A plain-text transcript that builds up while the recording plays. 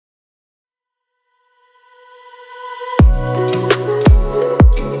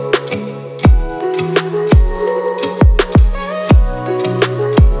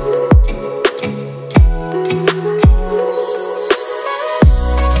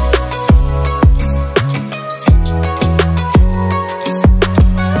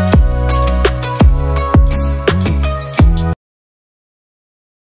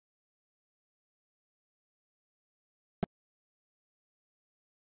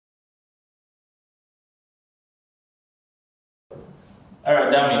All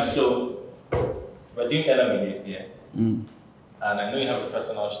right, Dami. So we're doing Ellamediate here, and I know you have a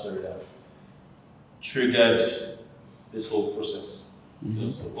personal story that triggered this whole process.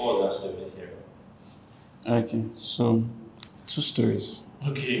 So what was that story? Let's hear it. Okay, so 2 stories.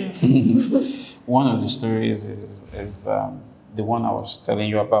 Okay. One of the stories is the one I was telling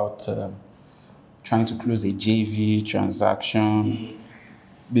you about, trying to close a JV transaction.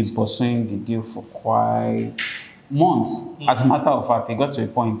 Been pursuing the deal for quite months. As a matter of fact, it got to a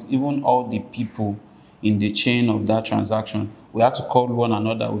point, even all the people in the chain of that transaction, we had to call one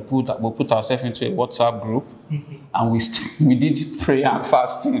another. We put ourselves into a WhatsApp group, and we did prayer and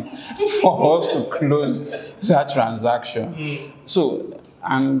fasting for us to close that transaction. So,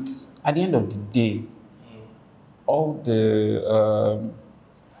 and at the end of the day, all the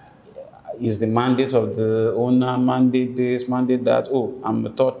is the mandate of the owner, mandate this, mandate that. Oh, I'm a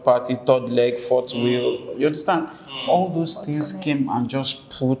third party, third leg, fourth wheel. You understand? All those things came and just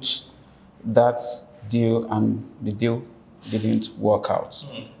put that deal, and the deal didn't work out.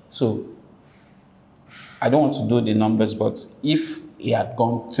 So I don't want to do the numbers, but if it had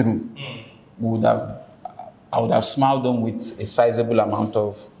gone through, I would have smiled on with a sizable amount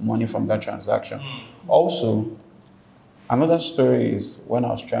of money from that transaction. Also, another story is when I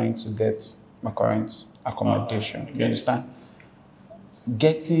was trying to get my current accommodation. You understand?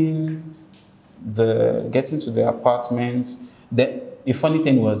 Getting to the apartment. The funny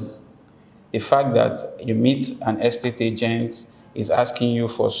thing was the fact that you meet an estate agent is asking you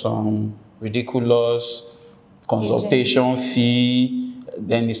for some ridiculous consultation fee.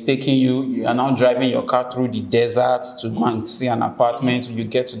 Then it's taking you are now driving your car through the desert to go and see an apartment. When you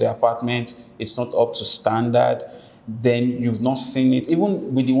get to the apartment, it's not up to standard. Then you've not seen it.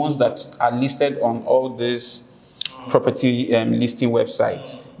 Even with the ones that are listed on all these property listing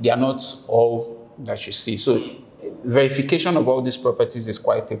websites, they are not all that you see. So verification of all these properties is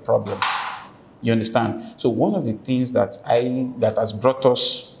quite a problem. You understand? So one of the things that has brought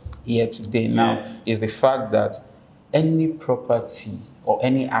us here today now is the fact that any property or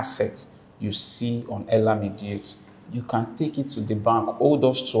any asset you see on Ellamediate, you can take it to the bank, hold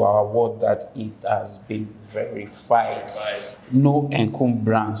us to our word that it has been verified. No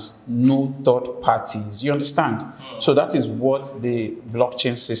encumbrance, no third parties. You understand? So that is what the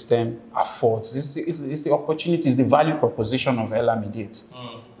blockchain system affords. This is the opportunity, is the value proposition of Ellamediate.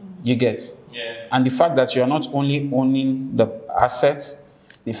 You get? Yeah. And the fact that you're not only owning the asset,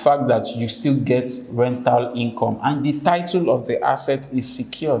 the fact that you still get rental income, and the title of the asset is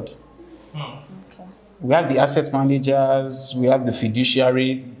secured. Okay. We have the asset managers, we have the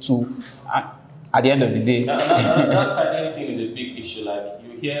fiduciary to, at the end of the day. That tithing thing is a big issue. Like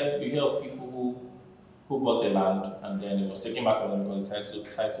you hear of people who bought a land and then it was taken back on them because the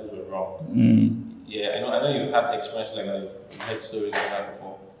titles were wrong. Yeah, I know you've had experience like that. You've heard stories like that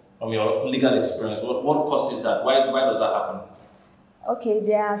before. From your legal experience, what causes that? Why does that happen? Okay,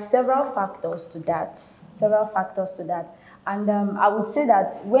 there are several factors to that. And I would say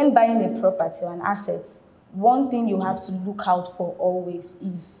that when buying a property or an asset, one thing you have to look out for always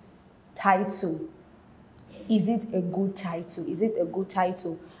is title. Is it a good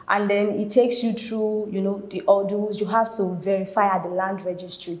title? And then it takes you through, the orders. You have to verify at the land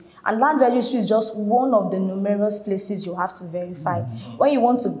registry. And land registry is just one of the numerous places you have to verify. When you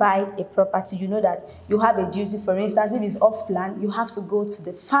want to buy a property, you know that you have a duty. For instance, if it's off plan, you have to go to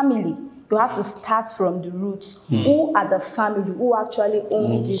the family. You have to start from the roots. Who are the family who actually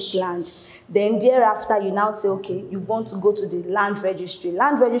own this land? Then thereafter, you now say, okay, you want to go to the land registry.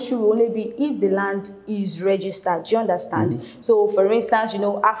 Land registry will only be if the land is registered. Do you understand? So, for instance,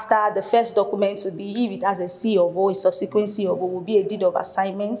 after the first document would be if it has a C of O, a subsequent C of O will be a deed of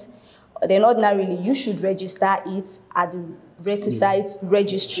assignment. Then ordinarily, you should register it at the requisite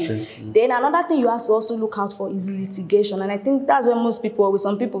registry. Then another thing you have to also look out for is litigation. And I think that's where most people, with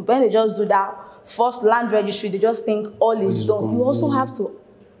some people, when they just do that first land registry, they just think all is done. You also have to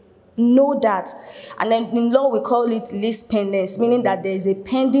know that. And then in law, we call it lis pendens, meaning that there is a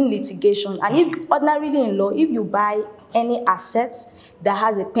pending litigation. And if ordinarily in law, if you buy any asset that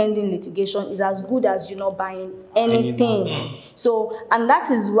has a pending litigation, is as good as you're not buying anything. So, and that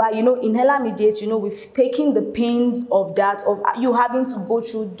is why, in Ellamediate, we've taken the pains of that, of you having to go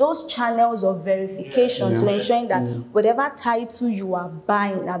through those channels of verification to ensuring that whatever title you are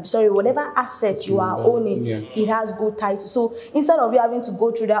buying, whatever asset you are owning, it has good title. So instead of you having to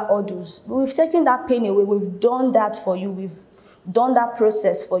go through that orders, we've taken that pain away. We've done that for you. We've done that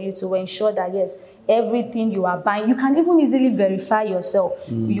process for you to ensure that, yes, everything you are buying, you can even easily verify yourself.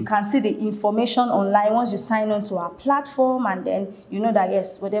 You can see the information online once you sign on to our platform, and then you know that,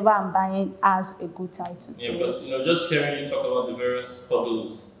 yes, whatever I'm buying has a good title to because, it. just hearing you talk about the various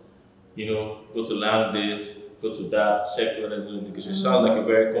hurdles, go to land this, go to that, check whether there's no indication. Sounds like a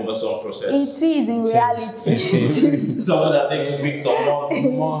very cumbersome process. It is in reality. It is. Something that takes weeks or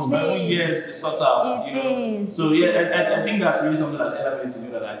months, years to sort out. It is. So I think that's really something that Ellamediate is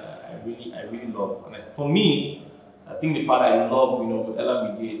that I really love. And for me, I think the part I love, with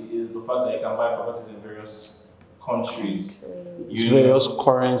Ellamediate is the fact that you can buy properties in various countries, various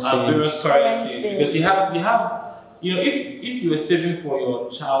currencies. Because you have, if you were saving for your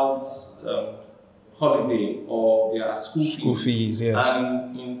child's holiday or their school fees, yes.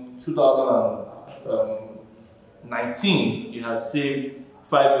 and in 2019 you had saved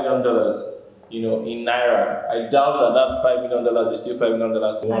 $5 million, in naira. I doubt that $5 million is still $5 million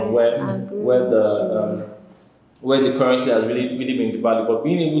where the currency has really been devalued. But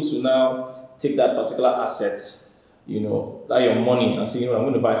being able to now take that particular asset, that your money, and say, I'm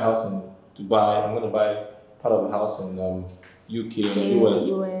going to buy a house in Dubai, I'm going to buy part of a house in UK and US.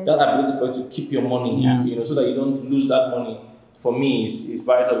 That ability for you to keep your money, so that you don't lose that money, for me is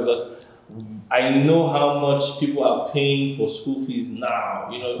vital, because I know how much people are paying for school fees now.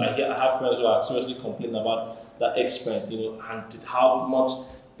 I have friends who are seriously complaining about that expense, and how much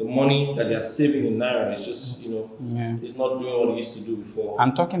the money that they are saving in naira is just, it's not doing what it used to do before.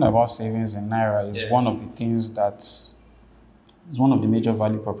 And talking about savings in naira is one of the things that is one of the major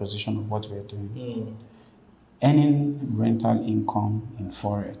value proposition of what we're doing. Earning rental income in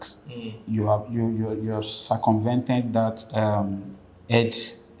forex, you have circumvented that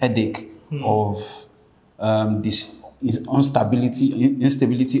headache of this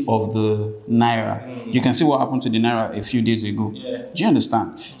instability of the naira. You can see what happened to the naira a few days ago. Do you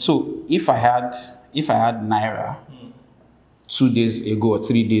understand? So if I had naira 2 days ago or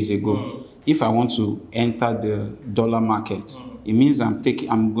 3 days ago, if I want to enter the dollar market, it means I'm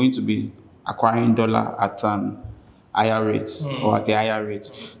going to be acquiring dollar at an higher rate or at a higher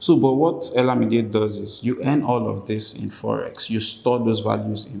rate. So, but what Ellamediate does is you earn all of this in forex. You store those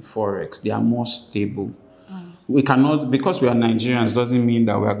values in forex. They are more stable. We cannot, because we are Nigerians, doesn't mean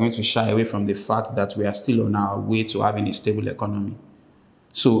that we are going to shy away from the fact that we are still on our way to having a stable economy.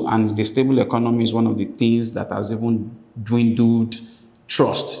 So, and the stable economy is one of the things that has even dwindled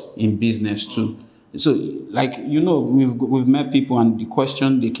trust in business too. So, like, we've met people, and the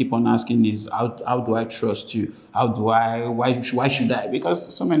question they keep on asking is, how do I trust you? Why should I?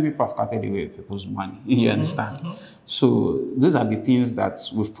 Because so many people have carted away people's money. You understand? So, these are the things that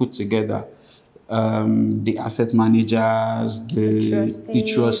we've put together. The asset managers, the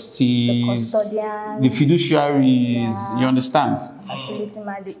trustees, the fiduciaries, you understand? Facility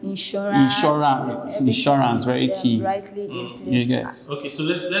the insurance, very key. Rightly in place. You get. Okay, so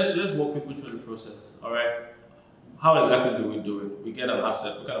let's walk people through the process. All right, how exactly do we do it? We get an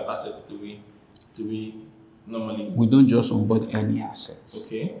asset. What kind of assets do we normally? We don't just onboard any assets.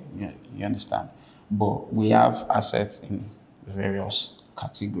 Okay. Yeah, you understand. But we have assets in various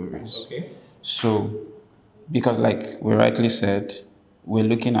categories. Okay. So, because like we rightly said, we're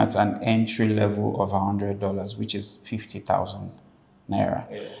looking at an entry level of $100, which is 50,000 naira.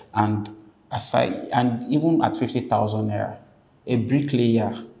 Yeah. And even at 50,000 naira, a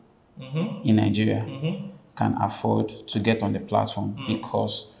bricklayer in Nigeria can afford to get on the platform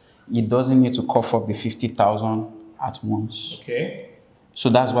because it doesn't need to cough up the 50,000 at once. Okay. So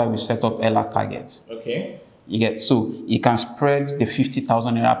that's why we set up Ella targets. Okay. You get, so you can spread the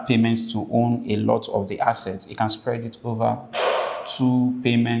 50,000 naira payment to own a lot of the assets. You can spread it over 2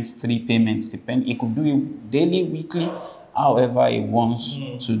 payments, 3 payments, depend. It could do it daily, weekly, however it wants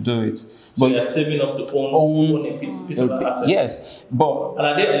to do it. But you're saving up to own a piece of that asset. Yes, but and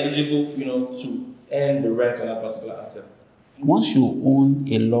are they eligible, to earn the rent on that particular asset? Once you own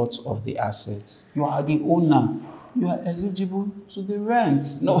a lot of the assets, you are the owner. You are eligible to the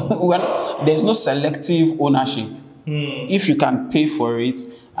rent. No, there's no selective ownership. If you can pay for it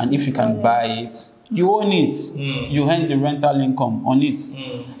and if you can buy it, you own it. You earn the rental income on it.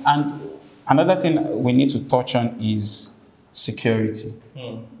 And another thing we need to touch on is security.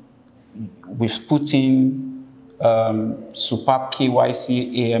 We've put in superb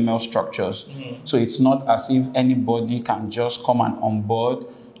KYC AML structures. So it's not as if anybody can just come and onboard.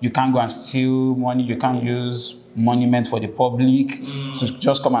 You can't go and steal money. You can't use monument for the public to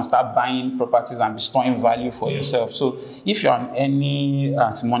just come and start buying properties and be storing value for yourself. So if you're on any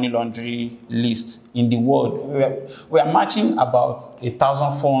anti-money laundering list in the world, we are matching about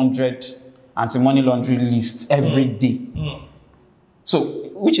 1,400 anti-money laundering lists every day. So,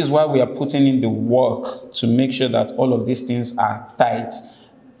 which is why we are putting in the work to make sure that all of these things are tight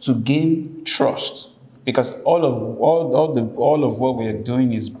to gain trust. Because all of what we are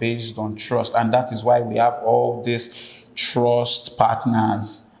doing is based on trust, and that is why we have all these trust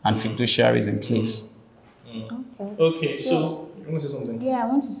partners and fiduciaries in place. Okay, so you want to say something? Yeah, I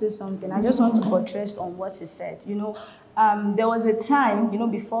want to say something. I just want to buttress on what he said. There was a time,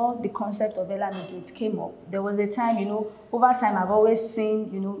 before the concept of Ellamediate came up, there was a time, over time I've always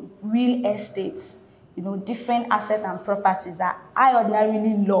seen, real estates, different assets and properties that I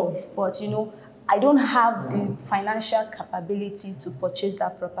ordinarily love, but, I don't have the financial capability to purchase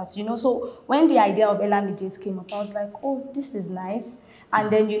that property, So when the idea of Ellamediate came up, I was like, oh, this is nice.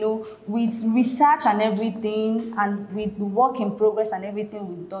 And then, with research and everything, and with the work in progress and everything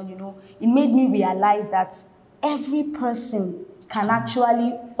we've done, it made me realize that every person can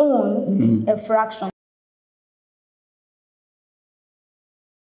actually own a fraction.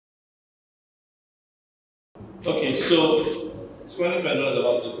 Okay, so 2021 is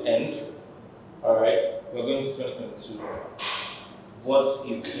about to end. All right, we're going to 2022. What's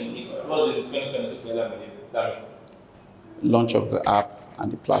in 2022 for Ellamediate? Launch of the app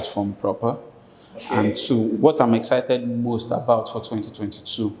and the platform proper. Okay. And two, what I'm excited most about for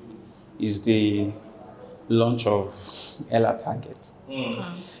 2022 is the launch of Ella Target.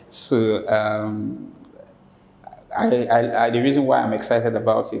 So the reason why I'm excited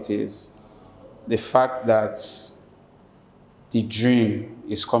about it is the fact that the dream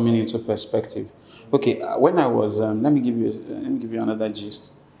is coming into perspective. Okay, when I was, let me give you another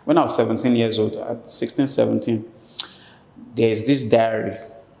gist. When I was 17 years old, at 16, 17, there's this diary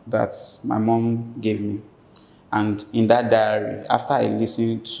that my mom gave me. And in that diary, after I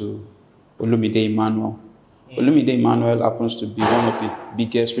listened to Olumide Emmanuel happens to be one of the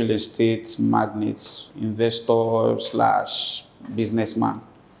biggest real estate magnates, investor / businessman.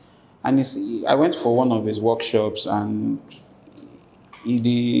 And I went for one of his workshops, and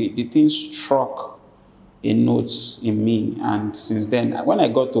the thing struck a note in me. And since then, when I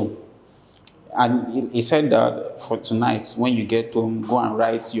got home, and he said that for tonight, when you get home, go and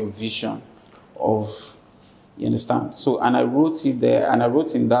write your vision of, you understand? So, and I wrote it there, and I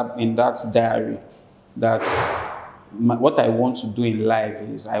wrote in that diary that what I want to do in life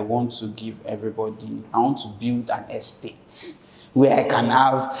is I want to build an estate where I can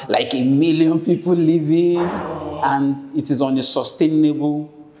have like 1 million people living, and it is on a sustainable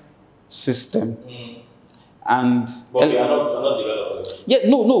system. And but we are not developers. Yeah,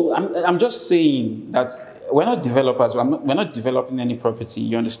 no. I'm just saying that we're not developers. We're not developing any property.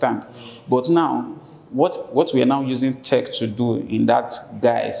 You understand? But now, what we are now using tech to do in that,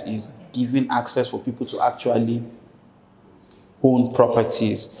 guys, is giving access for people to actually own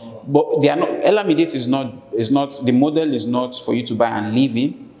properties. But they are not. Ellamediate is not. The model is not for you to buy and live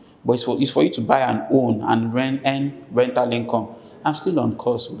in, but it's for you to buy and own and earn rental income. I'm still on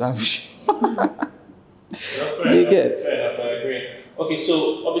course with that vision. You get? Fair enough, I agree. Okay,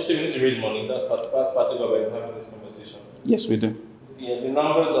 so obviously we need to raise money. That's partly why we're having this conversation. Yes, we do. Yeah, the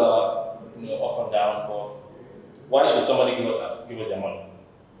numbers are up and down, but why should somebody give us their money?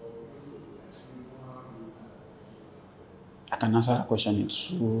 I can answer that question in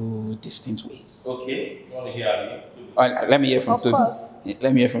 2 distinct ways. Okay, you want to hear Abi? Let me hear from Toby. Of course.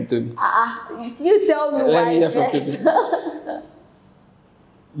 Let me hear from Toby. You tell me Let me why hear from first. Toby.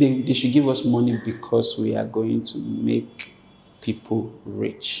 They should give us money because we are going to make people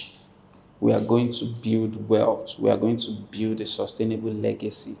rich. We are going to build wealth. We are going to build a sustainable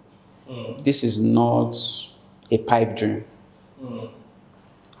legacy. This is not a pipe dream.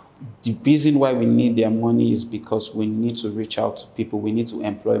 The reason why we need their money is because we need to reach out to people. We need to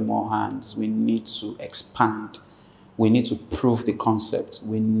employ more hands. We need to expand. We need to prove the concept.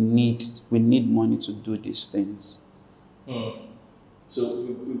 We need money to do these things. So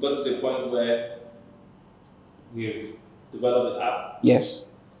we've got to the point where we've developed the app. Yes.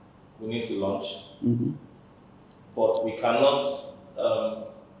 We need to launch. But we cannot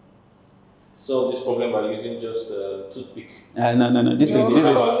solve this problem by using just a toothpick. No. This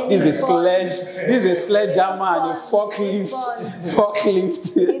is a sledge. This is a sledgehammer and a forklift.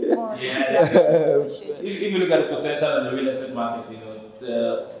 If you look at the potential in the real estate market,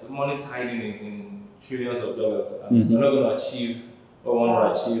 the money tied in is in trillions of dollars, and we're not going to achieve what we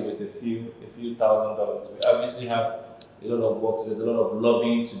want to achieve with a few $1,000s. We obviously have a lot of work. There's a lot of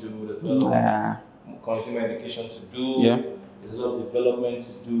lobbying to do. There's a lot of consumer education to do. There's a lot of development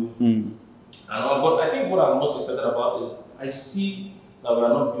to do. And but I think what I'm most excited about is I see that we are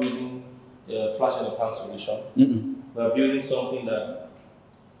not building a flash in the pan solution. We are building something that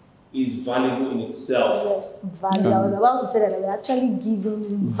is valuable in itself. Yes, value. I was about to say that we're actually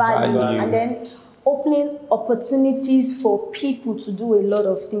giving value and then opening opportunities for people to do a lot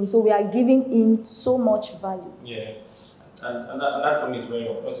of things. So we are giving in so much value. Yeah, and that for me is very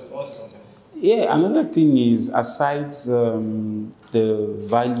important. Want to say something? Yeah, another thing is, aside the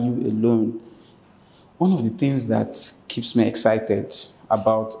value alone, one of the things that keeps me excited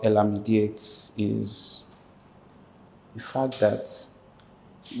about Ellamediate is the fact that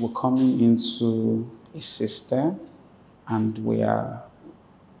we're coming into a system and we are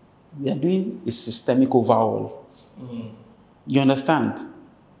doing a systemic overhaul. You understand?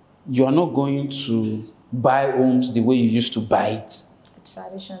 You are not going to buy homes the way you used to buy it.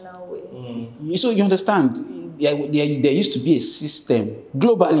 Traditional way. So you understand, there used to be a system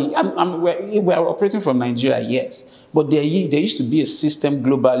globally. We are operating from Nigeria, yes, but there used to be a system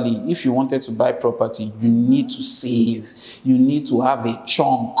globally. If you wanted to buy property, you need to save. You need to have a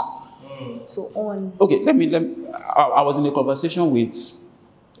chunk. So on. Okay, I was in a conversation with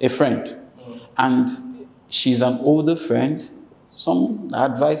a friend, and she's an older friend. Some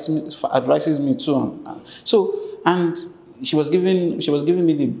advises me too. And she was giving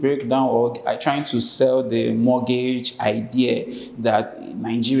me the breakdown, or trying to sell the mortgage idea that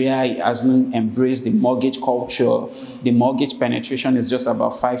Nigeria hasn't embraced the mortgage culture. The mortgage penetration is just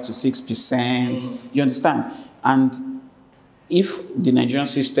about 5 to 6%. You understand? And if the Nigerian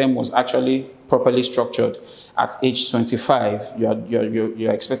system was actually properly structured, at age 25,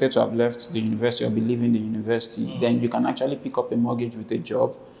 you're expected to have left the university or be leaving the university. Then you can actually pick up a mortgage with a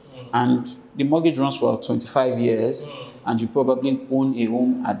job, and the mortgage runs for 25 years. And you probably own a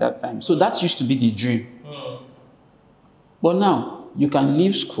home at that time. So that used to be the dream. But now, you can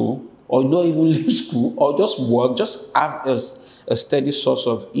leave school, or not even leave school, or just work, just have a steady source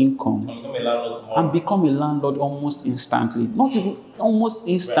of income, and become a landlord almost instantly. Not even almost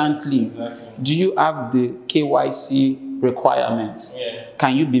instantly. Right. Exactly. Do you have the KYC requirements? Yeah.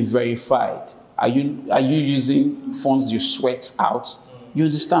 Can you be verified? Are you using funds you sweat out? You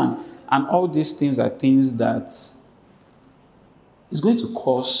understand? And all these things are things that it's going to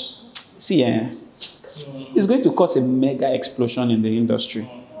cause, it's going to cause a mega explosion in the industry.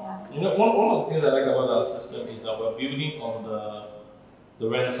 You know, one of the things I like about our system is that we're building on the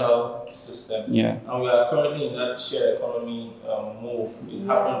rental system. Yeah. And we are currently in that shared economy move. It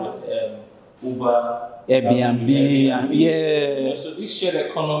happened with Uber, Airbnb, and You know, so this shared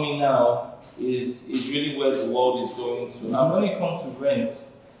economy now is really where the world is going to. And when it comes to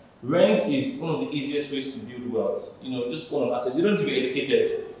rent is one of the easiest ways to build wealth. You know, just own an asset. You don't need to be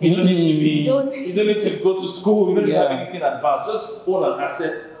educated. You don't need to be. You don't need to go to school. You don't need to have anything advanced. Just own an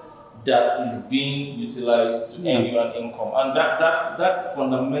asset that is being utilized to earn you an income, and that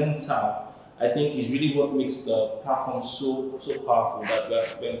fundamental, I think, is really what makes the platform so powerful.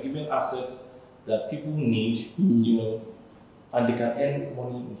 That we're giving assets that people need, you know, and they can earn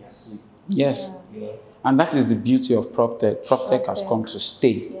money in their sleep. Yes. You know. And that is the beauty of PropTech. PropTech has come to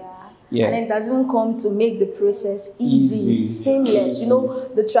stay. Yeah. And it does even come to make the process easy, seamless. You know,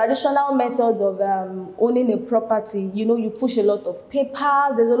 the traditional methods of owning a property, you know, you push a lot of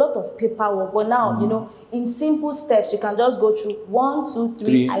papers, there's a lot of paperwork. But now, you know, in simple steps, you can just go through 1, 2,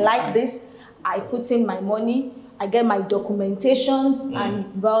 3. I like this. I put in my money. I get my documentations,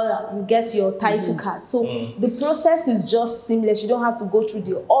 and well, you get your title card. So the process is just seamless. You don't have to go through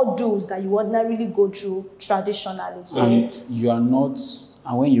the ordeals that you ordinarily go through traditionally. So, and you are not,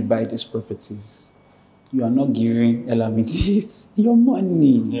 and when you buy these properties, you are not giving Ellamediate your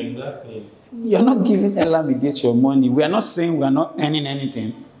money. Exactly. You are not giving Ellamediate your money. We are not saying we are not earning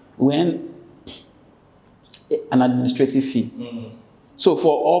anything. We earn an administrative fee. So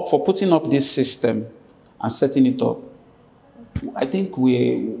for putting up this system and setting it up, I think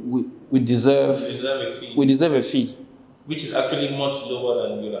we deserve a fee. We deserve a fee, which is actually much lower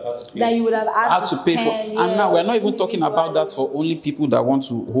than you would have had to pay. That you would have had to pay for. And now we're not even talking about that for only people that want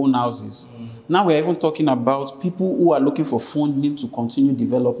to own houses. Now we're even talking about people who are looking for funding to continue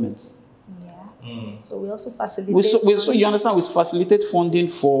development. So we also facilitate. So you understand, we facilitate funding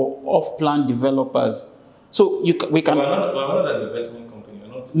for off-plan developers. So we can. We're not an investment company. We're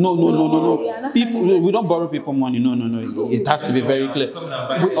not. No. We don't borrow people money. No. It has to be very clear.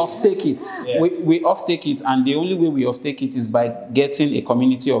 We off-take it. Yeah. We off-take it, and the only way we off-take it is by getting a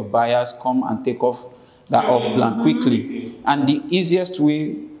community of buyers come and take off that off-plan quickly. And the easiest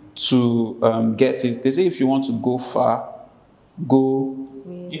way to get it, they say if you want to go far, go.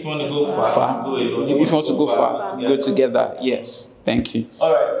 If you want to go far, go alone. If you want to go far, go together. Yes. Thank you.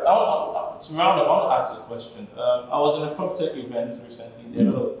 All right. To round up, I want to ask a question. I was in a PropTech event recently. There are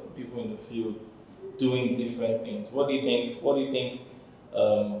a lot of people in the field doing different things. What do you think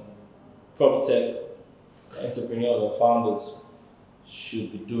prop tech entrepreneurs or founders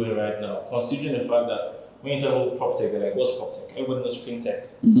should be doing right now, considering the fact that when you tell prop tech, they're like, what's prop tech? Everybody knows fintech.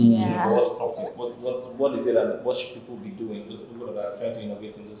 Yeah. But what's prop tech? What is it, and what should people be doing? Those people that are trying to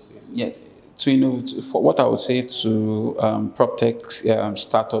innovate in those spaces. Yeah. To innovate, for what I would say to prop tech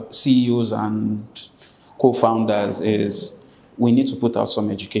startup CEOs and co-founders is we need to put out some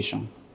education.